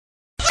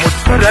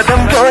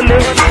ரதம் போலே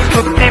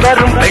சுத்தி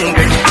வரும்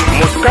பெண்கள்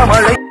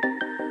முத்தமழை.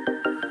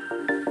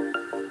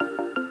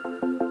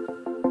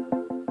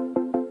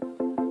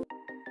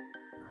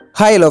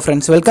 Hi hello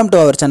friends, welcome to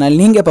our channel.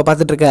 நீங்கள் இப்போ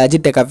பார்த்துட்டு இருக்க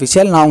அஜித் டெக்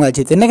அஃபிஷியல். நான் உங்கள்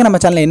அஜித். இன்றைக்கி நம்ம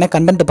சேனலில் என்ன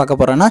கண்டென்ட் பார்க்க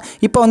போகிறோன்னா,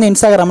 இப்போ வந்து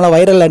இன்ஸ்டாகிராமில்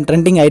வைரல் அண்ட்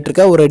ட்ரெண்டிங் ஆகிட்டு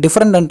இருக்க ஒரு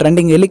different and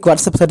trending எலிக்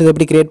WhatsApp service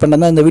எப்படி கிரியேட்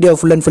பண்ணுறது இந்த வீடியோ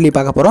ஃபுல் அண்ட் ஃபுல்லி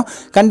பார்க்க போகிறோம்.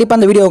 கண்டிப்பாக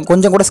அந்த வீடியோ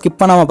கொஞ்சம் கூட ஸ்கிப்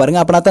பண்ணாமல்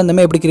பாருங்கள். அப்போ தான் இந்த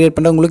மாதிரி எப்படி கிரியேட்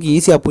பண்ணுறது உங்களுக்கு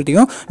ஈஸியாக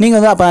புரியும். நீங்கள்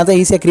வந்து அப்போ தான்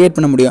ஈஸியாக கிரியேட்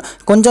பண்ண முடியும்.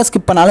 கொஞ்சம்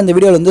ஸ்கிப் பண்ணாலும் இந்த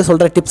வீடியோவில் வந்து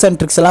சொல்கிற டிப்ஸ் அண்ட்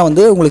ட்ரிக்ஸ் எல்லாம்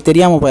வந்து உங்களுக்கு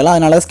தெரியாமல் போயிடலாம்.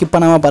 அதனால ஸ்கிப்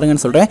பண்ணாமல்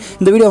பாருங்கன்னு சொல்கிறேன்.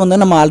 இந்த வீடியோ வந்து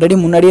நம்ம ஆல்ரெடி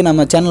முன்னாடியே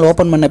நம்ம சேனல்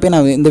ஓப்பன் பண்ணப்போ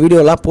நான் இந்த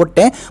வீடியோலாம்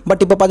போட்டேன்.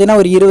 பட் இப்போ பார்த்தீங்கன்னா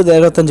ஒரு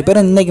 20-25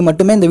 பேர் இன்றைக்கி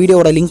மட்டுமே இந்த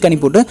வீடியோட லிங்க்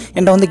அனுப்பிவிட்டு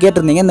என்கிட்ட வந்து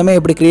கேட்டிருந்தீங்க இந்த மாதிரி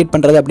எப்படி கிரியேட்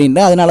பண்ணுறது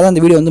அப்படின்ட்டு. அதனால தான்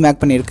இந்த வீடியோ வந்து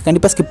மேக் பண்ணியிருக்கு.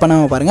 கண்டிப்பாக ஸ்கிப்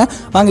பண்ணாமல் பாருங்கள்.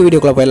 வாங்க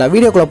வீடியோக்குள்ளே போயிடலாம்.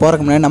 வீடியோக்குள்ளே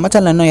போகிறதுக்கு முன்னாடி நம்ம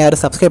சேனல் இன்னும்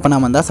யாரும் சப்ஸ்கிரைப்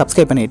பண்ணாமல் இருந்தால்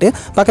சப்ஸ்கிரைப் பண்ணிவிட்டு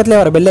பக்கத்தில்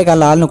வர பெல்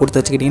ஐகானில் ஆல்னு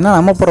கொடுத்து வச்சுக்கிட்டிங்கன்னா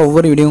நம்ம போகிற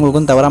ஒவ்வொரு வீடியோ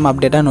உங்களுக்கும் தவறாமல்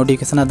அப்டேட்டாக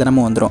நோட்டிஃபிகேஷனாக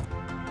தினமும் வந்துடும்.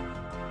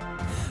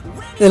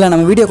 இதில்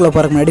நம்ம வீடியோக்குள்ளே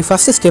போகிறதுக்கு முன்னாடி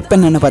ஃபஸ்ட்டு ஸ்டெப்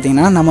என்னென்னு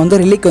பார்த்தீங்கன்னா, நம்ம வந்து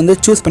ரிலிக் வந்து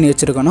சூஸ் பண்ணி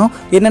வச்சுருக்கணும்.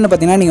 என்னென்னு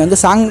பார்த்தீங்கன்னா, நீங்கள் வந்து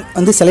சாங்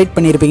வந்து செலக்ட்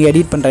பண்ணியிருப்பீங்க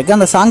எடிட் பண்ணுறதுக்கு.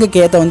 அந்த சாங்குக்கு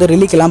ஏற்ற வந்து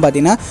ரிலிக்கெல்லாம்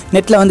பார்த்தீங்கன்னா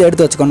நெட்டில் வந்து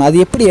எடுத்து வச்சுக்கணும். அது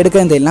எப்படி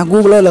எடுக்கிறதுன்னு தெரியல,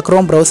 கூகுளோ இல்லை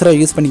க்ரோம் ப்ரௌசரோ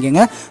யூஸ்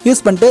பண்ணிக்கோங்க.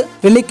 யூஸ் பண்ணிட்டு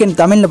ரிலிக் இன்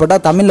தமிழில்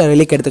போட்டால் தமிழில்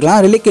ரிலிக் எடுத்துக்கலாம்.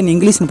 ரிலிக் இன்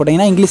இங்கிலீஷ்னு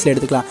போட்டிங்கன்னா இங்கிலீஷில்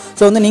எடுத்துக்கலாம்.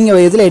 ஸோ வந்து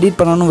நீங்கள் எதில் எடிட்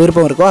பண்ணணும்னு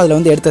விருப்பம் இருக்கோ அதில்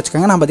வந்து எடுத்து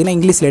வச்சுக்கோங்க. நான் பார்த்தீங்கன்னா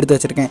இங்கிலீஷில் எடுத்து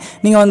வச்சுருக்கேன்.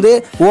 நீங்கள் வந்து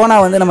ஓனாக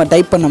வந்து நம்ம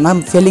டைப் பண்ணோம்னா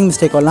ஸ்பெல்லிங்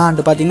மிஸ்டேக் வரலாம்.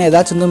 அண்ட் பார்த்தீங்கன்னா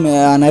ஏதாச்சும் வந்து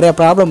நிறைய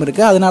ப்ராப்ளம்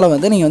இருக்குது. அதனால்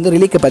வந்து நீங்கள் வந்து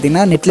ரிலிக்கை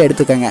பார்த்தீங்கன்னா நெட்டில்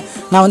எடுத்துக்கோங்க.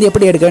 நான் வந்து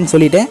எப்படி எடுக்கிறேன்னு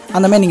சொல்லிவிட்டு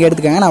அந்த மாதிரி நீங்கள்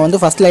எடுத்துக்கங்க. நான் வந்து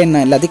ஃபஸ்ட் லைன்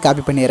எல்லாத்தையும்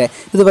காப்பி பண்ணிடுறேன்.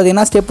 இது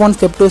பார்த்தீங்கன்னா ஸ்டெப் 1,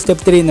 ஸ்டெப் 2,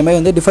 ஸ்டெப் 3 இந்த மாதிரி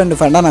வந்து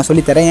டிஃப்ரெண்ட்டாக நான்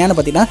சொல்லித்தரேன். ஏன்னு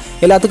பார்த்தீங்கன்னா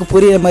எல்லாத்துக்கும்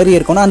புரியுற மாதிரி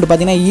இருக்கணும். அண்ட்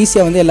பார்த்தீங்கன்னா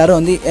ஈஸியாக வந்து எல்லாரும்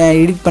வந்து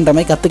எடிட் பண்ணுற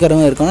மாதிரி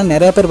கற்றுக்கிறவங்க இருக்கணும்.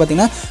 நிறைய பேர்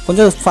பார்த்தீங்கன்னா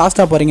கொஞ்சம்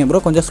ஃபாஸ்ட்டாக போகிறீங்க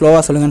ப்ரோ, கொஞ்சம்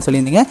ஸ்லோவாக சொல்லுங்கன்னு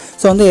சொல்லியிருந்தீங்க.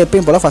 ஸோ வந்து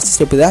எப்பயும் போல் ஃபஸ்ட்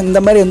ஸ்டெப் தான்.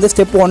 இந்த மாதிரி வந்து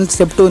ஸ்டெப் 1,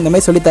 ஸ்டெப் 2 இந்த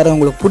மாதிரி சொல்லித்தர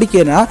உங்களுக்கு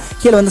பிடிக்குன்னா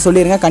கீழே வந்து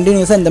சொல்லிடுங்க.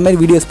 கண்டினியூஸாக இந்த மாதிரி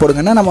வீடியோஸ்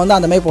போடுங்கன்னா நம்ம வந்து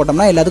அந்த மாதிரி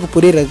போட்டோம்னா எல்லாத்துக்கும்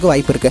புரியறதுக்கு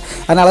வாய்ப்பு இருக்குது.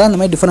 அதனால தான்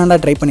இந்த மாதிரி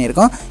டிஃப்ரெண்ட்டாக ட்ரை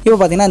பண்ணியிருக்கோம். இப்போ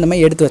பார்த்தீங்கன்னா இந்த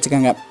மாதிரி எடுத்து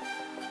வச்சுக்கோங்க.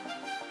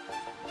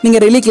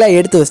 நீங்கள் ரிலீக்லாம்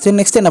எடுத்து வச்சுட்டு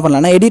நெக்ஸ்ட் என்ன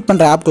பண்ணலாம்னா, எடிட்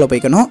பண்ணுற ஆப்குள்ளே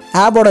போய்க்கணும்.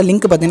 ஆப்போட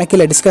லிங்க் பார்த்தீங்கன்னா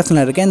கீழே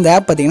டிஸ்கிரிப்ஷனில் இருக்குது. இந்த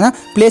ஆப் பார்த்தீங்கன்னா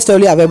ப்ளே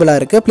ஸ்டோர்லேயும் அவைலபிளாக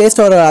இருக்குது. ப்ளே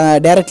ஸ்டோர்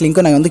டேரக்ட்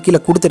லிங்க்கும் நான் வந்து கீழே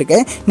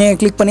கொடுத்துருக்கேன். நீங்கள்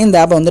கிளிக் பண்ணி இந்த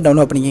ஆப்பை வந்து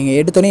டவுன்லோட் பண்ணிக்கிங்க.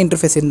 எடுத்தோடனே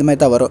இன்டர்ஃபேஸ் இந்த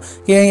மாதிரி தான் வரும்.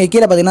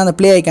 கீழே பார்த்தீங்கன்னா அந்த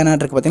ப்ளே ஐக்கான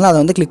இருக்குது பார்த்தீங்கன்னா,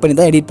 அதை வந்து கிளிக் பண்ணி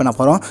தான் எடிட் பண்ண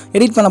போகிறோம்.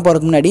 எடிட் பண்ண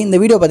போகிறதுக்கு முன்னாடி இந்த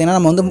வீடியோ பார்த்தீங்கன்னா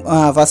நம்ம வந்து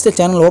ஃபஸ்ட்டு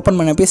சேனல் ஓப்பன்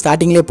பண்ணப்போ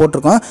ஸ்டார்டிங்லேயே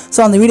போட்டிருக்கோம்.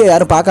 ஸோ அந்த வீடியோ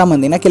யாரும் பார்க்காம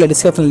இருந்தீங்கன்னா கீழே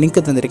டிஸ்கிரிப்ஷனில்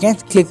லிங்க் தந்திருக்கேன்,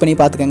 கிளிக் பண்ணி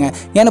பார்த்துக்கோங்க.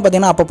 ஏன்னு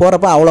பார்த்தீங்கன்னா அப்போ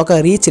போகிறப்ப அவ்வளோக்கா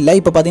ரீச் இல்லை.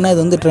 இப்போ பார்த்தீங்கன்னா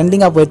இது வந்து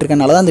ட்ரெண்டிங்காக போயிட்டு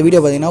இருக்கனால தான் இந்த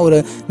வீடியோ பார்த்தீங்கன்னா ஒரு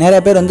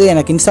நிறைய பேர் வந்து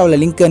எனக்கு இன்ஸ்டாவில்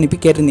லிங்க் அனுப்பி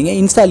கேட்டிருந்தீங்க.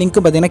 இன்ஸ்டா லிங்க்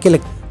பார்த்தீங்கன்னா கீழே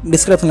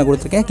டிஸ்கிரிப்ஷனில்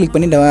கொடுத்துருக்கேன். கிளிக்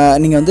பண்ணி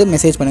நீங்கள் வந்து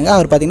மெசேஜ் பண்ணுங்கள்.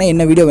 அவர் பார்த்தீங்கன்னா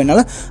என்ன வீடியோ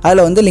வேணாலும்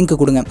அதில் வந்து லிங்க்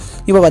கொடுங்க.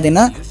 இப்போ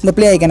பார்த்தீங்கன்னா இந்த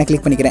ப்ளே ஐக்கானை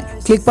கிளிக் பண்ணிக்கிறேன்.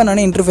 கிளிக்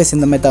பண்ணோன்னே இன்டர்ஃபேஸ்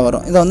இந்த மாதிரி தான்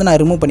வரும். இதை வந்து நான்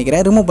ரிமூவ்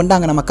பண்ணிக்கிறேன். ரிமூவ் பண்ணிட்டு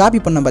அங்கே நம்ம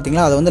காப்பி பண்ணோம்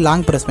பார்த்தீங்களா, அதை வந்து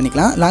லாங் ப்ரெஸ்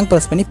பண்ணிக்கலாம். லாங்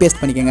ப்ரெஸ் பண்ணி பேஸ்ட்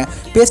பண்ணிக்கோங்க.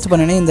 பேஸ்ட்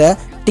பண்ணோன்னே இந்த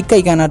டிக்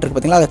ஐக்கான இருக்குது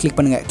பார்த்தீங்களா, அதை கிளிக்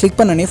பண்ணுங்கள். கிளிக்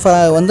பண்ணோன்னே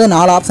வந்து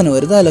 4 ஆப்ஷன்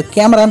வருது. அதில்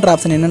கேமரான்ற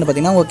ஆப்ஷன் என்னென்னு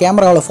பார்த்தீங்கன்னா, உங்கள்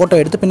கேமராவில் ஃபோட்டோ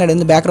எடுத்து பின்னாடி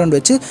வந்து பேக்ரவுண்ட்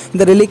வச்சு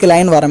இந்த ரிலீக்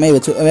லைன் வர மாதிரி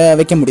வச்சு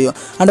வைக்க முடியும்.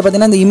 அண்ட்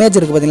பார்த்தீங்கன்னா இந்த இமேஜ்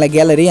இருக்குது பார்த்தீங்களா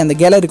கேலரி, அந்த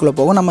கேலரிக்குள்ளே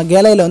போகும். நம்ம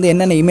கேலரியில் வந்து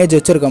என்னென்ன இமேஜ்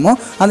வச்சிருக்கோமோ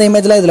அந்த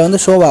இமேஜில் இதில் வந்து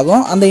ஷோ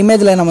ஆகும். அந்த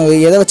இமேஜில் நம்ம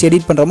எதை வச்சு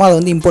எடிட் பண்ணுறோமோ அதை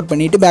வந்து இம்போர்ட்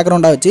பண்ணிவிட்டு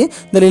பேக்ரவுண்டாக வச்சு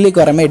இந்த ரிலீக்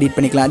வர மாதிரி எடிட்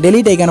பண்ணிக்கலாம்.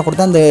 டெலிட் ஐக்கானை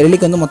கொடுத்தா அந்த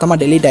ரிலீக் வந்து மொத்தமாக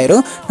டெலிட்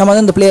ஆயிரும். நம்ம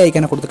வந்து இந்த ப்ளே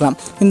ஐக்கானை கொடுத்துக்கலாம்.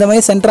 இந்த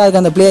மாதிரி சென்டராக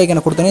இருக்க அந்த ப்ளே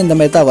ஐக்கானை கொடுத்தோன்னே இந்த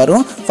மாதிரி தான்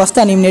வரும்.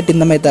 ஃபஸ்ட் அனிமினேட்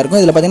இந்த மாதிரி தான்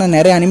இருக்கும். இதில் பார்த்தீங்கன்னா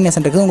நிறைய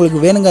அனிமினேஷன் இருக்குது.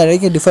 உங்களுக்கு வேணுங்க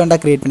வரைக்கும் டிஃப்ரெண்ட்டாக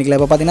கிரியேட் பண்ணிக்கலாம்.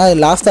 இப்போ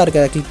பார்த்தீங்கன்னா லாஸ்ட்டாக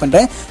இருக்க கிளிக்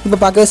பண்ணுறேன். இப்போ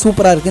பார்க்கவே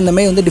சூப்பராக இருக்குது. இந்த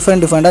மாதிரி வந்து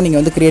டிஃப்ரெண்ட்டாக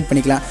நீங்கள் வந்து கிரியேட்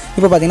பண்ணிக்கலாம்.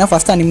 இப்போ பார்த்தீங்கன்னா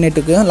ஃபஸ்ட்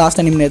அனிமினேட்டுக்கு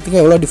லாஸ்ட் அனிமினேட்டுக்கு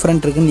எவ்வளோ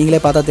டிஃப்ரெண்ட் இருக்குன்னு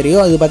நீங்களே பார்த்தா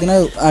தெரியும். அது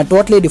பார்த்தீங்கன்னா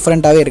டோட்டலி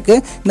டிஃப்ரெண்ட்டாகவே இருக்குது.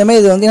 இந்த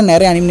மாதிரி இது வந்து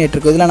நிறைய அனிமினேட்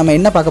இருக்குது. இதில் நம்ம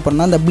என்ன பார்க்க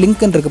போகிறோம்னா, இந்த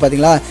பிளிங்க்னு இருக்குது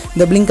பார்த்தீங்களா,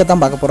 இந்த பிளிங்கை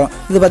தான் பார்க்க போகிறோம்.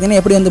 இது பார்த்தீங்கன்னா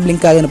எப்படி வந்து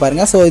பிளிங்க் ஆகுதுன்னு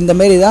பாருங்கள். ஸோ இந்த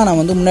மாதிரி தான் நான்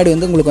வந்து முன்னாடி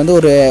வந்து உங்களுக்கு வந்து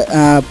ஒரு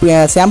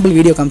சாம்பிள்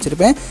வீடியோ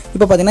காமிச்சிருப்பேன்.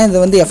 இப்போ பார்த்தீங்கன்னா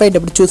இது வந்து எஃபெக்ட்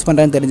எப்படி சூஸ்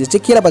பண்ணுறேன்னு தெரிஞ்சிச்சு.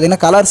 கீழே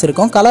பார்த்தீங்கன்னா கலர்ஸ்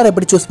இருக்கும். கலர்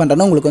எப்படி சூஸ்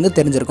பண்ணுறேன்னு உங்களுக்கு வந்து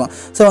தெரிஞ்சிருக்கும்.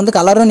 ஸோ வந்து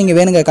கலரும் நீங்கள்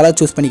வேணுங்க கலர்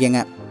சூஸ்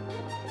பண்ணிக்கோங்க.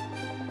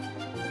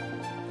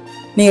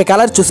 நீங்கள்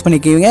கலர் சூஸ்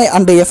பண்ணிக்குவீங்க.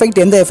 அண்ட் எஃபெக்ட்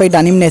எந்த எஃபெக்ட்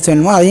அனிமினேஷன்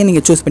வேணுமோ அதையும்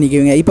நீங்கள் சூஸ்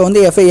பண்ணிக்குவீங்க. இப்போ வந்து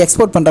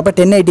எக்ஸ்போர்ட் பண்ணுறப்ப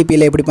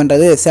 1080pயில் எப்படி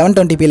பண்ணுறது,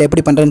 720pயில்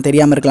எப்படி பண்ணுறதுன்னு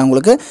தெரியாமல் இருக்கலாம்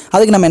உங்களுக்கு.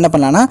 அதுக்கு நம்ம என்ன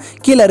பண்ணலாம்னா,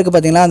 கீழே இருக்குது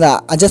பார்த்தீங்களா அந்த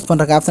அட்ஜஸ்ட்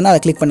பண்ணுற ஆப்ஷனை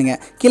அதை கிளிக் பண்ணுங்கள்.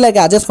 கீழே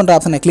இருக்க அட்ஜஸ்ட் பண்ணுற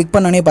ஆப்ஷனை கிளிக்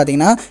பண்ணோன்னே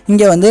பார்த்தீங்கன்னா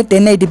இங்கே வந்து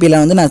 1080pயில்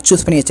வந்து நான்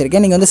சூஸ் பண்ணி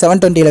வச்சிருக்கேன். நீங்கள் வந்து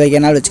 720ல்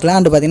வைக்கிறனால வச்சுக்கலாம்.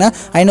 அண்ட் பார்த்தீங்கன்னா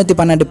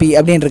 512p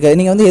அப்படின்னு இருக்குது.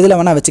 நீங்கள் வந்து எதில்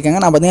வேணால்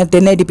வச்சுக்கோங்க. நான் பார்த்தீங்கன்னா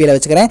 1080pயில்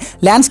வச்சுக்கிறேன்.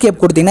 லேண்ட்ஸ்கேப்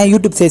கொடுத்தீங்கன்னா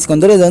யூடியூப் சைஸ்க்கு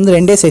வந்து இது வந்து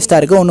 2 சைஸ்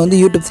தான் இருக்குது. ஒன்று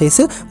வந்து யூடியூப்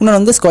சைஸ், இன்னொன்று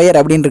வந்து ஸ்கொயர்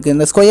அப்படின்னு இருக்குது.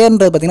 இந்த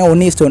ஸ்கொயர்ன்றது பார்த்தீங்கன்னா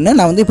 1:1.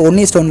 நான் வந்து இப்போ 1:1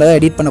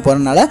 எடிட் பண்ண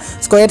போகிறனால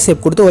ஸ்கொயர்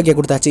ஷேப் கொடுத்து ஓகே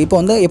கொடுத்தாச்சு. இப்போ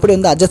வந்து எப்படி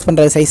வந்து அட்ஜஸ்ட்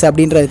பண்ணுறது சைஸ்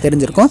அப்படின்றது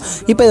தெரிஞ்சிருக்கும்.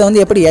 இப்போ இதை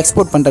வந்து எப்படி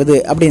எக்ஸ்போர்ட் பண்ணுறது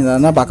அப்படின்றத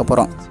தான் பார்க்க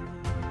போகிறோம்.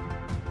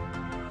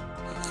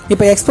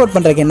 இப்போ எக்ஸ்போர்ட்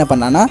பண்ணுறதுக்கு என்ன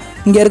பண்ணான்னா,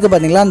 இங்கே இருக்குது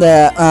பார்த்தீங்களா அந்த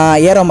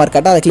ஏரோ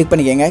மார்க்கெட்டை அதை கிளிக்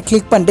பண்ணிக்கோங்க.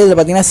 கிளிக் பண்ணிட்டு இதில்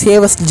பார்த்தீங்கன்னா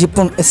சேவஸ்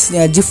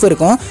ஜிஃப்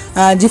இருக்கும்.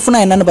 ஜிஃப்னா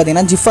என்னென்னு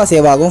பார்த்தீங்கன்னா ஜிஃபாக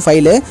சேவ் ஆகும்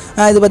ஃபைலு.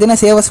 இது பார்த்தீங்கன்னா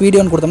சேவஸ்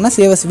வீடியோன்னு கொடுத்தோம்னா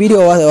சேவஸ்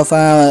வீடியோவாக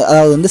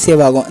அதாவது வந்து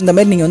சேவ் ஆகும். இந்த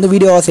மாதிரி நீங்கள் வந்து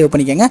வீடியோவாக சேவ்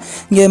பண்ணிக்கோங்க.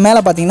 இங்கே மேலே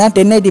பார்த்தீங்கன்னா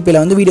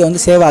 1080pயில் வந்து வீடியோ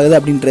வந்து சேவ் ஆகுது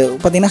அப்படின்றது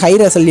பார்த்தீங்கன்னா ஹை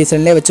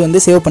ரெசல்யூஷன்லேயே வச்சு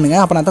வந்து சேவ்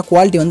பண்ணுங்கள். அப்போ தான்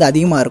குவாலிட்டி வந்து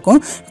அதிகமாக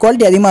இருக்கும்.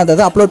 குவாலிட்டி அதிகமாக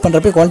இருந்தால் அப்லோட்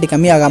பண்ணுறப்ப குவாலிட்டி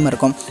கம்மியாகாமல்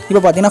இருக்கும். இப்போ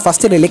பார்த்தீங்கன்னா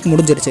ஃபஸ்ட்டு ரிலீக்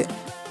முடிஞ்சிருச்சு.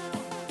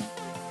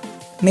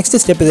 நெக்ஸ்ட்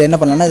ஸ்டெப் இது என்ன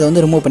பண்ணலாம்னா, இதை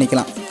வந்து ரிமூவ்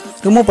பண்ணிக்கலாம்.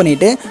 ரிமூவ்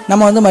பண்ணிவிட்டு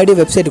நம்ம வந்து மறுபடியும்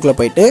வெப்சைட்டுக்குள்ளே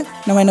போயிட்டு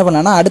நம்ம என்ன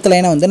பண்ணலாம்னா அடுத்த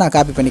லைனை வந்து நான்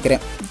காப்பி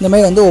பண்ணிக்கிறேன். இந்த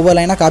மாதிரி வந்து ஒவ்வொரு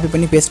லைனாக காப்பி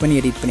பண்ணி பேஸ்ட் பண்ணி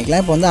எடிட்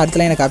பண்ணிக்கலாம். இப்போ வந்து அடுத்த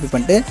லைனை காப்பி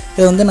பண்ணிட்டு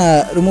இதை வந்து நான்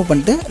ரிமூவ்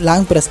பண்ணிட்டு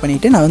லாங் ப்ரெஸ்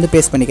பண்ணிவிட்டு நான் வந்து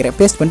பேஸ்ட் பண்ணிக்கிறேன்.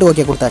 பேஸ்ட் பண்ணிட்டு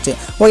ஓகே கொடுத்தாச்சு.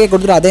 ஓகே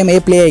கொடுத்துட்டு அதே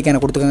மாதிரி ப்ளே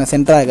ஐக்கானை கொடுத்துக்கோங்க,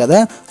 சென்டராக இருக்காத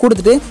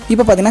கொடுத்துட்டு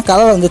இப்போ பார்த்தீங்கன்னா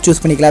கலரை வந்து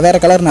சூஸ் பண்ணிக்கலாம்.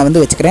 வேறு கலர் நான்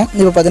வந்து வச்சுக்கிறேன்.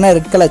 இப்போ பார்த்தீங்கன்னா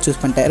ரெட் கலர் சூஸ்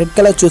பண்ணிட்டேன். ரெட்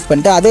கலர் சூஸ்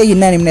பண்ணிட்டு அதே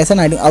இன்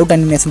அனிமேஷன் அவுட்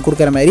அனிமேஷன்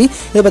கொடுக்குற மாதிரி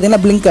இது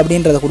பார்த்தீங்கன்னா பிளிங்க்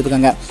அப்படின்றத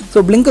கொடுத்துக்கோங்க.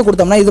 ஸோ பிளிங்க்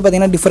கொடுத்தோம்னா இது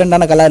பார்த்தீங்கன்னா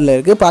டிஃப்ரெண்டான கலரில்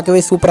இருக்குது,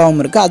 பார்க்கவே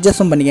சூப்பராகவும் இருக்குது.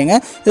 அட்ஜஸ்ட்டும் பண்ணிக்கோங்க.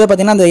 இதை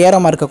பார்த்தீங்கன்னா அந்த ஏரோ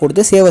மார்க்கை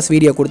கொடுத்து சேவ் அஸ்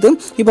வீடியோ கொடுத்து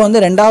இப்போ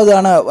வந்து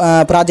ரெண்டாவதான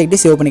ப்ராஜெக்ட்டை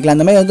சேவ் பண்ணிக்கலாம்.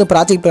 அந்த மாதிரி வந்து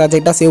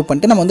ப்ராஜெக்டாக சேவ்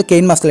பண்ணிட்டு நம்ம வந்து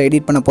kinemasterல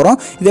எடிட் பண்ண போகிறோம்.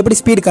 இது எப்படி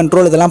ஸ்பீட்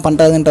கண்ட்ரோல் இதெல்லாம்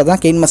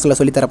பண்ணுறதுன்றதான் kinemasterல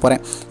சொல்லி தர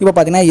போகிறேன். இப்போ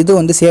பார்த்தீங்கன்னா இது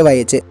வந்து சேவ்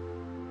ஆயிடுச்சு.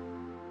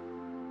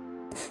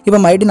 இப்போ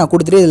மறுபடியும் நான்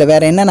கொடுத்துட்டு இதில்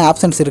வேறு என்னென்ன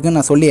ஆப்ஷன்ஸ் இருக்குன்னு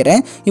நான்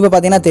சொல்லிடுறேன். இப்போ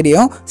பார்த்தீங்கன்னா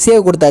தெரியும்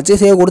சேவ் கொடுத்தாச்சு.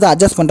 சேவ் கொடுத்து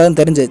அட்ஜஸ்ட் பண்ணுறதுன்னு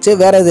தெரிஞ்சிச்சு.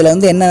 வேறு இதில்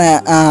வந்து என்னென்ன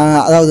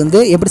அதாவது வந்து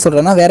எப்படி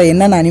சொல்கிறேன்னா வேறு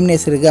என்னென்ன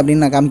அனிமேஷன் இருக்குது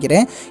அப்படின்னு நான்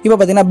காமிக்கிறேன். இப்போ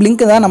பார்த்தீங்கன்னா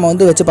பிளிங்க் தான் நம்ம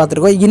வந்து வச்சு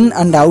பார்த்துருக்கோம். இன்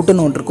அண்ட்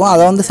அவுட்டுன்னு ஒன்று இருக்கும்,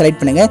 அதை வந்து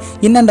செலக்ட் பண்ணுங்கள்.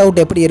 இன் அண்ட்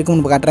அவுட் எப்படி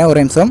இருக்குன்னு காட்டுறேன்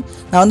ஒரு நிமிஷம்.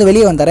 நான் வந்து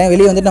வெளியே வந்துடுறேன்.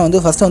 வெளியே வந்துட்டு நான்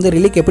வந்து ஃபஸ்ட்டு வந்து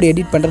ரிலீக் எப்படி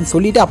எடிட் பண்ணுறேன்னு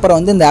சொல்லிவிட்டு அப்புறம்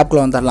வந்து இந்த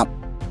ஆப்பில் வந்துடலாம்.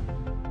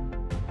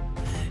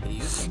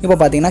 இப்போ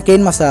பார்த்தீங்கன்னா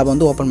kinemaster ஆப்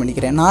வந்து ஓப்பன்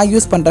பண்ணிக்கிறேன். நான்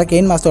யூஸ் பண்ணுற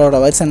kinemasterோட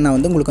வெர்ஷன் நான்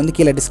வந்து உங்களுக்கு வந்து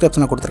கீழே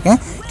டிஸ்கிரிப்ஷனில்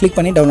கொடுத்துருக்கேன். கிளிக்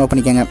பண்ணி டவுன்லோட்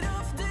பண்ணிக்கோங்க.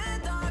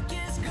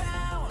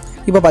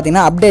 இப்போ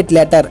பார்த்தீங்கன்னா அப்டேட்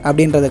லேட்டர்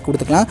அப்படின்றத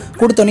கொடுத்துக்கலாம்.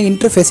 கொடுத்தோன்னே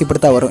இன்டர்ஃபேஸ் இப்படி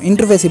தான் வரும்.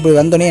 இன்டர்ஃபேஸ் இப்படி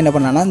வந்தோடனே என்ன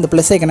பண்ணலாம்னா இந்த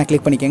ப்ளஸ் ஐக்கனை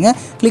கிளிக் பண்ணிக்கோங்க.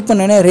 கிளிக்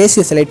பண்ணோடனே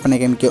ரேஷியோ செலக்ட் பண்ண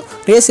காமிக்கும்.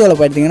 ரேஷியோவில்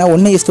பார்த்தீங்கன்னா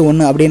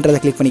 1:1 அப்படின்றத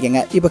கிளிக்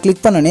பண்ணிக்கோங்க. இப்போ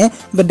கிளிக் பண்ணோன்னே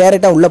இப்போ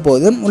டேரெக்டாக உள்ளே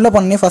போகுது. உள்ளே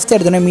போனோடனே ஃபஸ்ட்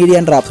எடுத்தோடனே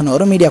மீடியான்ற ஆப்ஷன்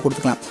வரும். மீடியா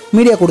கொடுத்துக்கலாம்.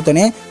 மீடியா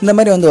கொடுத்தோன்னே இந்த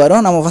மாதிரி வந்து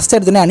வரும். நம்ம ஃபஸ்ட்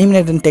எடுத்தோடனே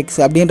அனிமேட்டட்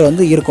டெக்ஸ்ட் அப்படின்ற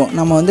வந்து இருக்கும்.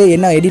 நம்ம வந்து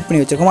என்ன எடிட்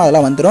பண்ணி வச்சிருக்கோமோ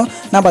அதெல்லாம் வந்துடும்.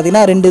 நான்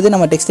பார்த்தீங்கன்னா 2 இது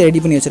நம்ம டெக்ஸ்ட்டை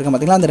எடிட் பண்ணி வச்சிருக்கோம்.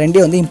 பார்த்தீங்கன்னா அந்த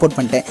 2 வந்து இம்போர்ட்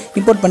பண்ணிட்டேன்.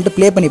 இம்போர்ட் பண்ணிட்டு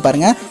ப்ளே பண்ணி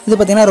பாருங்கள். இது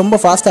பார்த்தீங்கன்னா ரொம்ப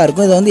ஃபாஸ்ட்டாக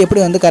இருக்கும். இது வந்து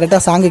எப்படி வந்து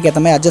கரெக்டாக சாங்குக்கு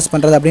ஏற்ற மாதிரி அட்ஜஸ்ட்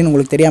பண்ணுறது அப்படின்னு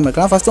உங்களுக்கு தெரியாமல்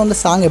இருக்கலாம். ஃபஸ்ட்டு வந்து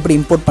சாங் எப்படி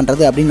இம்போர்ட்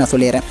பண்ணுறது அப்படின்னு நான்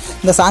சொல்லிடுறேன்.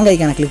 இந்த சாங்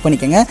ஐக்கானை கிளிக்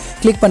பண்ணிக்கோங்க.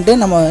 கிளிக் பண்ணிட்டு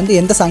நம்ம வந்து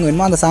எந்த சாங்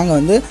வேணுமோ அந்த சாங்கை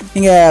வந்து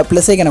நீங்கள்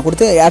ப்ளஸ் ஐக்கானை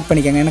கொடுத்து ஆட்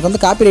பண்ணிக்கோங்க. எனக்கு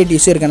வந்து காப்பிரைட்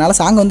இஷ்யூ இருக்கனால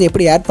சாங் வந்து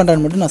எப்படி ஆட்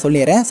பண்ணுறேன்னு மட்டும் நான்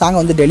சொல்லிடுறேன். சாங்கை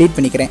வந்து டெலீட்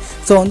பண்ணிக்கிறேன்.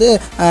 ஸோ வந்து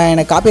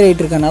எனக்கு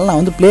காப்பிரைட் இருக்கனால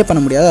நான் வந்து ப்ளே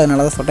பண்ண முடியாது,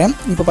 அதனால தான் சொல்கிறேன்.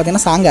 இப்போ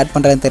பார்த்தீங்கன்னா சாங் ஆட்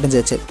பண்ணுறேன்னு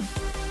தெரிஞ்சிச்சு.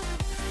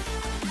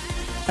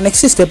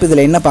 நெக்ஸ்ட் ஸ்டெப் இதில்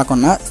என்ன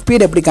பார்க்கணும்னா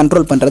ஸ்பீட் எப்படி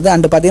கண்ட்ரோல் பண்ணுறது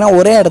அண்ட் பார்த்தீங்கன்னா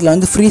ஒரே இடத்துல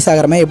வந்து ஃப்ரீஸ்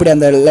ஆகிற மாதிரி எப்படி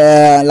அந்த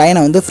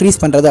லைனை வந்து ஃப்ரீஸ்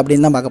பண்ணுறது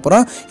அப்படின்னு தான் பார்க்க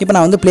போகிறோம். இப்போ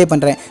நான் வந்து ப்ளே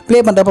பண்ணுறேன். ப்ளே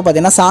பண்ணுறப்ப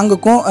பார்த்தீங்கன்னா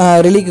சாங்குக்கும்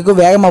ரிலீக்குக்கும்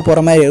வேகமாக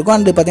போகிற மாதிரி இருக்கும்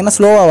அண்ட் பார்த்தீங்கன்னா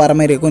ஸ்லோவாக வர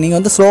மாதிரி இருக்கும். நீங்கள்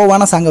வந்து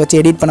ஸ்லோவான சாங்கை வச்சு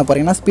எடிட் பண்ண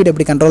போகிறீங்கன்னா ஸ்பீட்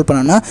எப்படி கண்ட்ரோல்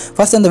பண்ணணும்னா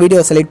ஃபஸ்ட் அந்த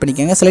வீடியோ செலக்ட்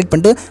பண்ணிக்கோங்க. செலக்ட்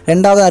பண்ணிட்டு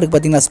ரெண்டாவதாக இருக்குது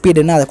பார்த்தீங்கன்னா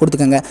ஸ்பீடுன்னு அதை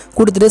கொடுத்துக்கோங்க.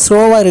 கொடுத்துட்டு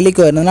ஸ்லோவாக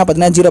ரிலீக் வருதுன்னா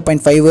பார்த்தீங்கன்னா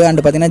 0.5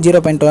 அண்ட் பார்த்தீங்கன்னா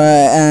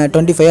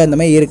 0.25 அந்த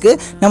மாதிரி இருக்குது.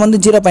 நான்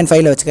வந்து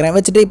 0.5 வச்சுக்கிறேன்.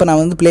 வச்சுட்டு இப்போ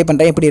நான் வந்து ப்ளே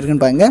பண்ணுறேன் எப்படி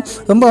இருக்குன்னு பாருங்க.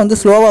 ரொம்ப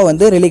வந்து ஸ்லோவாக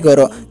வந்து ரிலீக்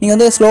வரும். நீங்கள்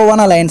வந்து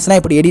ஸ்லோவான லைன்ஸ்னால்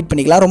இப்படி எடிட்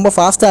பண்ணிக்கலாம். ரொம்ப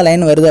ஃபாஸ்ட்டாக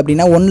லைன் வருது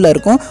அப்படின்னா 1ல்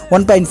இருக்கும்,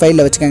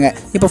 1.5 வச்சுக்கோங்க.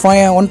 இப்போ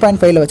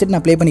 1.5 வச்சுட்டு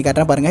நான் ப்ளே பண்ணி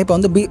காட்டுறேன் பாருங்கள். இப்போ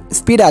வந்து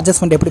ஸ்பீட்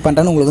அட்ஜஸ்ட்மெண்ட் எப்படி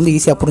பண்ணுறேன்னு உங்களுக்கு வந்து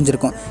ஈஸியாக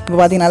புரிஞ்சிருக்கும். இப்போ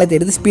பார்த்தீங்கன்னாலே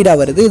தெரியுது ஸ்பீடாக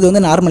வருது. இது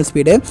வந்து நார்மல்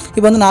ஸ்பீடு.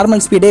 இப்போ வந்து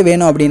நார்மல் ஸ்பீடே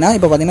வேணும் அப்படின்னா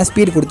இப்போ பார்த்தீங்கன்னா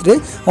ஸ்பீட் கொடுத்துட்டு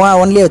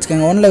 1லேயே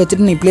வச்சுக்கோங்க. 1ல்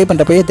வச்சுட்டு நீ ப்ளே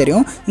பண்ணுறப்பயே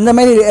தெரியும். இந்த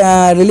மாதிரி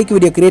ரிலீக்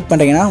வீடியோ கிரியேட்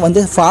பண்ணுறீங்கன்னா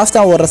வந்து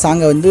ஃபாஸ்ட்டாக ஓடுற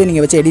சாங்கை வந்து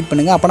நீங்கள் வச்சு எடிட்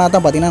பண்ணுங்கள். அப்போனா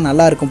தான் பார்த்தீங்கன்னா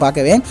நல்லாயிருக்கும்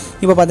பார்க்கவே.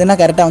 இப்போ பார்த்தீங்கன்னா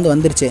கரெக்டாக வந்து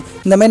வந்துருச்சு.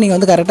 இந்த மாதிரி நீங்கள்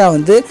வந்து கரெக்டாக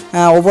வந்து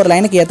ஒவ்வொரு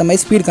லைனுக்கு ஏற்ற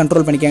மாதிரி ஸ்பீட் கண்ட்ரோல்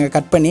பண்ணிக்கோங்க.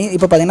 கட் பண்ணி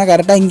இப்போ பார்த்தீங்கன்னா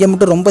கரெக்டாக இங்கே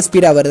மட்டும் ரொம்ப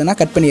ஸ்பீடாக வருதுன்னா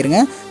கட் பண்ணிடுங்க.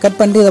 கட்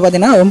பண்ணிட்டு இதை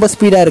பார்த்தீங்கன்னா ரொம்ப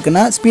ஸ்பீடாக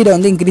இருக்குன்னா ஸ்பீடை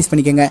வந்து இன்க்ரீஸ்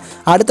பண்ணிக்கோங்க.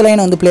 அடுத்த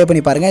லைனை வந்து ப்ளே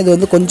பண்ணி பாருங்கள். இது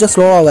வந்து கொஞ்சம்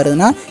ஸ்லோவாக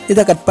வருதுன்னா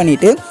இதை கட்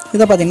பண்ணிவிட்டு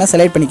இதை பார்த்தீங்கன்னா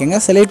செலக்ட் பண்ணிக்கோங்க.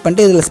 செலக்ட்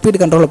பண்ணிட்டு இதில் ஸ்பீட்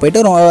கண்ட்ரோலில்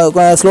போயிட்டு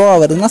ஸ்லோவாக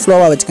வருதுன்னா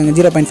ஸ்லோவாக வச்சுக்கோங்க,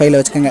 0.5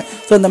 வச்சுக்கோங்க.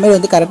 ஸோ இந்த மாதிரி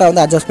வந்து கரெக்டாக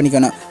வந்து அட்ஜஸ்ட்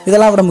பண்ணிக்கணும்.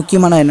 இதெல்லாம் விட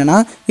முக்கியமான என்னென்னா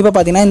இப்போ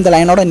பார்த்தீங்கன்னா இந்த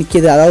லைனோட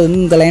நிற்கிது, அதாவது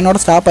இந்த லைனோட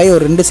ஸ்டாப் ஆகி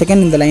ஒரு 2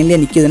 செகண்ட் இந்த லைன்லேயே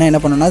நிற்கிதுன்னா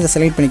என்ன பண்ணணும்னா இதை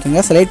செலக்ட்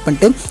பண்ணிக்கோங்க. செலக்ட்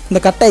பண்ணிட்டு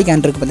இந்த கட்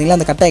ஐக்கான் இருக்குது பார்த்தீங்களா,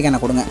 அந்த கட்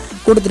ஐக்கானை கொடுங்க.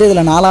 கொடுத்துட்டு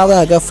இதில்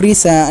 4வது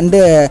freeze and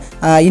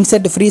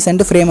insert freeze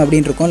and frame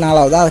அப்படின்னு இருக்கும்.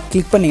 4வது அதை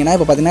கிளிக் பண்ணிங்கன்னா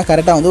இப்போ பார்த்தீங்கன்னா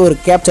கரெக்டாக வந்து ஒரு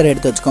கேப்சர்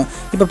எடுத்து வச்சுக்கோம்.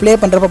 இப்போ ப்ளே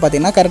பண்ணுறப்ப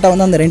பார்த்தீங்கன்னா கரெக்டாக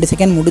வந்து அந்த 2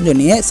 செகண்ட்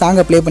முடிஞ்சோடனே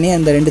சாங்கை ப்ளே பண்ணி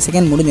அந்த 2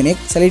 செகண்ட் முடிஞ்சோடனே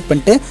செலக்ட்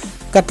பண்ணிட்டு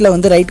கட்டில்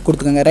வந்து ரைட்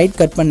கொடுத்துக்கோங்க. ரைட்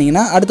கட்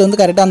பண்ணிங்கன்னா அடுத்து வந்து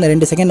கரெக்டாக அந்த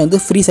 2 செகண்ட் வந்து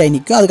ஃப்ரீஸ் ஆகி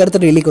நிற்கும். அதுக்கடுத்து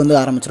ரிலீக் வந்து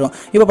ஆரம்பிச்சிடும்.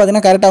 இப்போ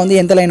பார்த்தீங்கன்னா கரெக்டாக வந்து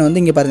எந்த லைன் வந்து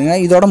இங்கே பார்த்தீங்கன்னா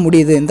இதோட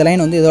முடியுது, இந்த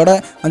லைன் வந்து இதோட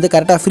வந்து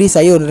கரெக்டாக ஃப்ரீஸ்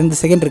ஆகி ஒரு 2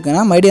 செகண்ட்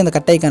இருக்குன்னா மறுபடியும் அந்த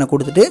கட் ஐக்கானை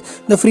கொடுத்துட்டு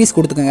இந்த ஃப்ரீஸ்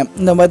கொடுத்துக்கோங்க.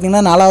 இந்த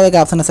பார்த்தீங்கன்னா 4வது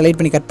ஆப்ஷனை செலக்ட்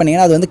பண்ணி கட்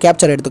பண்ணிங்கன்னா அது வந்து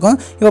கேப்சர் எடுத்துக்கும்.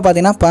 இப்போ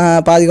பார்த்தீங்கன்னா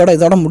பாதியோட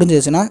இதோட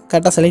முடிஞ்சிச்சுன்னா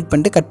கரெக்டாக செலக்ட்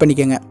பண்ணிட்டு கட்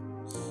பண்ணிக்கோங்க.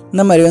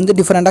 இந்த மாதிரி வந்து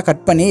டிஃப்ரெண்ட்டாக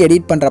கட் பண்ணி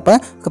எடிட் பண்ணுறப்ப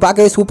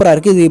பார்க்கவே சூப்பராக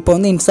இருக்குது. இது இப்போ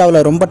வந்து இன்ஸ்டாவில்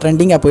ரொம்ப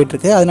ட்ரெண்டிங்காக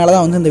போயிட்டுருக்கு. அதனால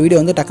தான் வந்து இந்த வீடியோ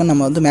வந்து டக்குன்னு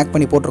நம்ம வந்து மேக்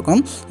பண்ணி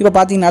போட்டிருக்கோம். இப்போ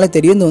பார்த்தீங்கனாலே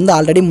தெரியும் இது வந்து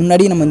ஆல்ரெடி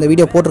முன்னாடி நம்ம இந்த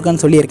வீடியோ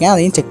போட்டிருக்கோன்னு சொல்லியிருக்கேன்.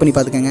 அதையும் செக் பண்ணி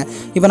பார்த்துக்கோங்க.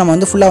 இப்போ நம்ம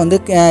வந்து ஃபுல்லாக வந்து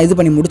இது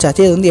பண்ணி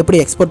முடிச்சாச்சு. இது வந்து எப்படி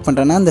எக்ஸ்போர்ட்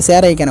பண்ணுறேன்னா இந்த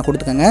ஷேர் ஐக்கானை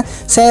கொடுத்துக்கோங்க.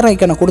 ஷேர்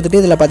ஐக்கானை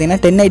கொடுத்துட்டு இதில் பார்த்தீங்கன்னா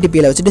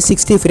 1080p வச்சுட்டு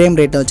 60 ஃப்ரேம்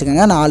ரேட்டை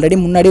வச்சுக்கோங்க. நான் ஆல்ரெடி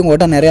முன்னாடி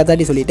உங்கள்கிட்ட நிறையா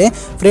தாட்டி சொல்லிவிட்டு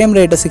ஃப்ரேம்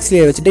ரேட்டை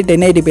 60 வச்சுட்டு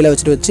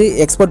 1080p வச்சு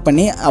எக்ஸ்போர்ட்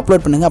பண்ணி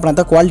அப்லோட் பண்ணுங்கள். அப்புறம்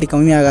தான் குவாலிட்டி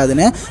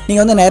கம்மியாகாதுன்னு.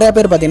 நீங்கள் வந்து நிறையா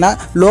பேர் பார்த்தீங்கன்னா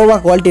லோவாக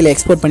குவாலிட்டியில்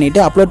எக்ஸ்போர்ட் பண்ணி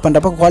பண்ணிவிட்டு அப்லோட்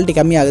பண்ணுறப்ப குவாலிட்டி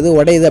கம்மியாகுது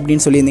உடையுது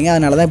அப்படின்னு சொல்லியிருந்தீங்க.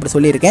 அதனால தான் இப்படி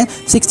சொல்லியிருக்கேன்.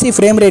 60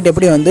 ஃப்ரேம் ரேட்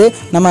எப்படி வந்து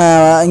நம்ம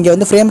இங்கே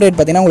வந்து ஃப்ரேம் ரேட்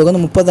பார்த்தீங்கன்னா உங்களுக்கு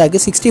வந்து 30 ஆகுது.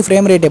 60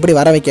 ஃப்ரேம் ரேட் எப்படி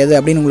வர வைக்கிறது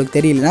அப்படின்னு உங்களுக்கு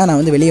தெரியலனா நான்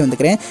வந்து வெளியே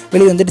வந்துக்கிறேன்.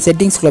 வெளியே வந்துட்டு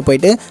செட்டிங்ஸ்க்குள்ளே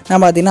போயிட்டு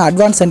நான் பார்த்தீங்கன்னா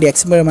அட்வான்ஸ் அண்ட்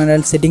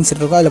எக்ஸ்பெரிமெண்டல் செட்டிங்ஸ்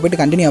இருக்கும். அதில்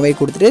போய்ட்டு கண்டினியூ அவை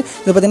கொடுத்துட்டு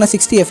இது பார்த்தீங்கன்னா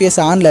 60 FPS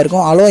ஆனில்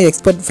இருக்கும். Allow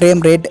expert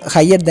frame rate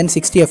higher தென்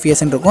 60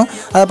 FPS இருக்கும்.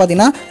 அதை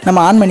பார்த்தீங்கன்னா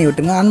நம்ம ஆன் பண்ணி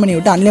விட்டுருங்க. ஆன் பண்ணி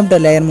விட்டு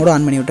அன்லிமிட்டட் லேயர் மோடு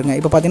ஆன் பண்ணி விட்டுருங்க.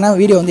 இப்போ பார்த்தீங்கன்னா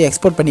வீடியோ வந்து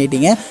எக்ஸ்போர்ட்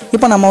பண்ணிட்டீங்க.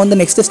 இப்போ நம்ம வந்து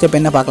நெக்ஸ்ட் ஸ்டெப்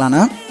என்ன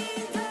பார்க்கலாம்னா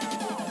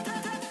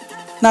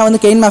நான் வந்து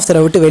kinemaster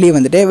விட்டு வெளியே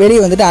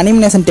வந்துட்டு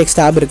அனிமேஷன் டெக்ஸ்ட்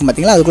ஆப் இருக்குது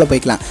பார்த்தீங்களா அதுக்குள்ளே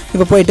போய்க்கலாம்.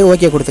 இப்போ போய்ட்டு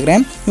ஓகே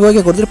கொடுத்துக்கிறேன்.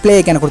 ஓகே கொடுத்துட்டு ப்ளே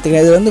ஐக்கான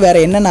கொடுத்துக்கிறேன். இது வந்து வேறு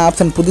என்னென்ன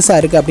ஆப்ஷன் புதுசாக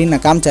இருக்குது அப்படின்னு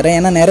நான் காமிச்சிறேன்.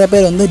 ஏன்னா நிறைய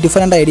பேர் வந்து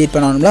டிஃப்ரெண்ட்டாக எடிட்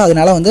பண்ணணும்ல,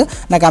 அதனால வந்து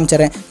நான்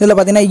காமிச்சிறேன். இதில்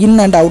பார்த்தீங்கன்னா இன்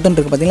அண்ட் அவுட்னு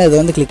இருக்குது பார்த்தீங்களா, இதை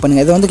வந்து கிளிக்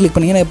பண்ணுங்கள். இதை வந்து கிளிக்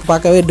பண்ணிங்கன்னா இப்போ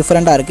பார்க்கவே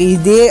டிஃப்ரெண்ட்டாக இருக்குது.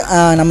 இதே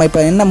நம்ம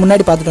இப்போ என்ன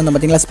முன்னாடி பார்த்துட்டு வந்தோம்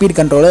பார்த்தீங்களா ஸ்பீட்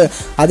கண்ட்ரோல்,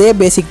 அதே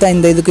பேசிக் தான்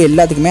இந்த இதுக்கு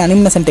எல்லாத்துக்குமே.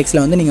 அனிமேஷன்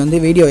டெக்ஸ்ட்டில் வந்து நீங்கள்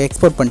வந்து வீடியோ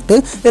எக்ஸ்போர்ட் பண்ணிட்டு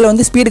இதில்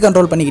வந்து ஸ்பீட்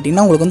கண்ட்ரோல்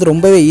பண்ணிக்கிட்டிங்கன்னா உங்களுக்கு வந்து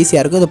ரொம்பவே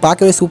ஈஸியாக இருக்கும். இது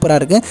பார்க்கவே சூப்பராக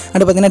இருக்குது.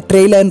 அண்ட் பார்த்தீங்கன்னா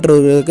ட்ரெய்லர்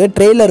இருக்குது.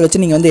 ட்ரெய்லர் வச்சு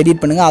நீங்கள் வந்து எடிட்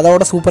பண்ணுங்கள்.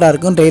 அதோட சூப்பராக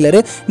இருக்கும் ட்ரெய்லர்.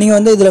 நீங்கள்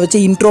வந்து இதில் வச்சு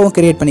இன்ட்ரோவும்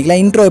கிரியேட் பண்ணிக்கலாம்.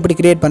 இன்ட்ரோ எப்படி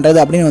கிரியேட் பண்ணுறது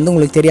அப்படின்னு வந்து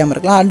உங்களுக்கு தெரியாமல்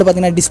இருக்கலாம். அண்ட்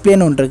பார்த்தீங்கன்னா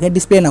டிஸ்பிளேன்னு ஒன்று இருக்குது.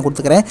 டிஸ்பிளே நான்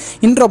கொடுத்துக்கிறேன்.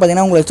 இன்ட்ரோ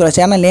பார்த்தீங்கன்னா உங்களுக்கு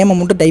சேனல் நேமை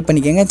மட்டும் டைப்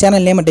பண்ணிக்கோங்க.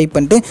 சேனல் நேமை டைப்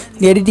பண்ணிட்டு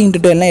எடிட்டிங்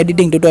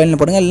டுட்டோரியல்னு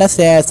போடுங்க. இல்லை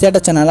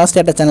ஸ்டேட்டஸ்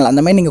சேனல்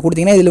அந்த மாதிரி நீங்கள்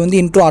கொடுத்தீங்கன்னா இதில் வந்து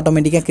இன்ட்ரோ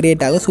ஆட்டோமேட்டிக்காக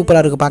கிரியேட் ஆகும்.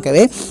 சூப்பராக இருக்குது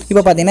பார்க்கவே.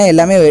 இப்போ பார்த்தீங்கன்னா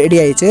எல்லாமே ரெடி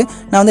ஆயிடுச்சு.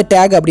 நான் வந்து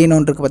டேக் அப்படின்னு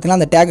ஒன்று இருக்குது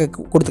பார்த்தீங்கன்னா அந்த டேக்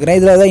கொடுத்துக்கிறேன்.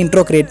 இதில் தான்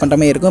இன்ட்ரோ கிரியேட்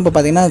பண்ணுற மாதிரி இருக்கும். இப்போ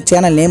பார்த்தீங்கன்னா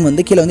சேனல் நேம்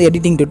வந்து கீழே வந்து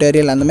எடிட்டிங்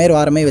டுட்டோரியல் அந்த மாதிரி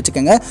வார மாதிரி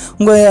வச்சுக்கோங்க.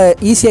 உங்கள்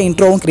ஈஸியாக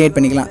இன்ட்ரோவும் கிரியேட்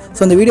பண்ணிக்கலாம்.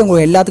 ஸோ இந்த வீடியோ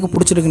உங்களுக்கு எல்லாத்துக்கும்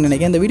பிடிச்சிருக்குன்னு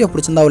நினைக்கிறேன். இந்த வீடியோ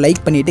பிடிச்சிருந்தா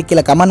லைக் பண்ணிட்டு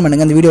கீழே கமெண்ட்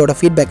பண்ணுங்கள். இந்த வீடியோட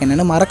ஃபீட்பேக்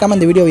என்னென்னு மறக்காம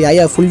இந்த வீடியோ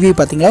ஃபுல் வியூ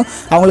பார்த்தீங்களோ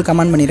அவங்களுக்கு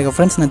கமெண்ட் பண்ணியிருக்கேன்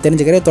ஃப்ரெண்ட்ஸ். நான்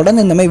தெரிஞ்சுக்கிறேன்.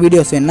 தொடர்ந்து இந்த மாதிரி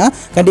வீடியோஸ் வேணுன்னா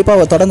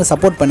கண்டிப்பாக தொடர்ந்து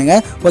சப்போர்ட்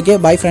பண்ணுங்கள். Okay,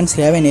 bye friends.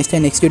 Have a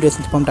next videos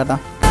Tata.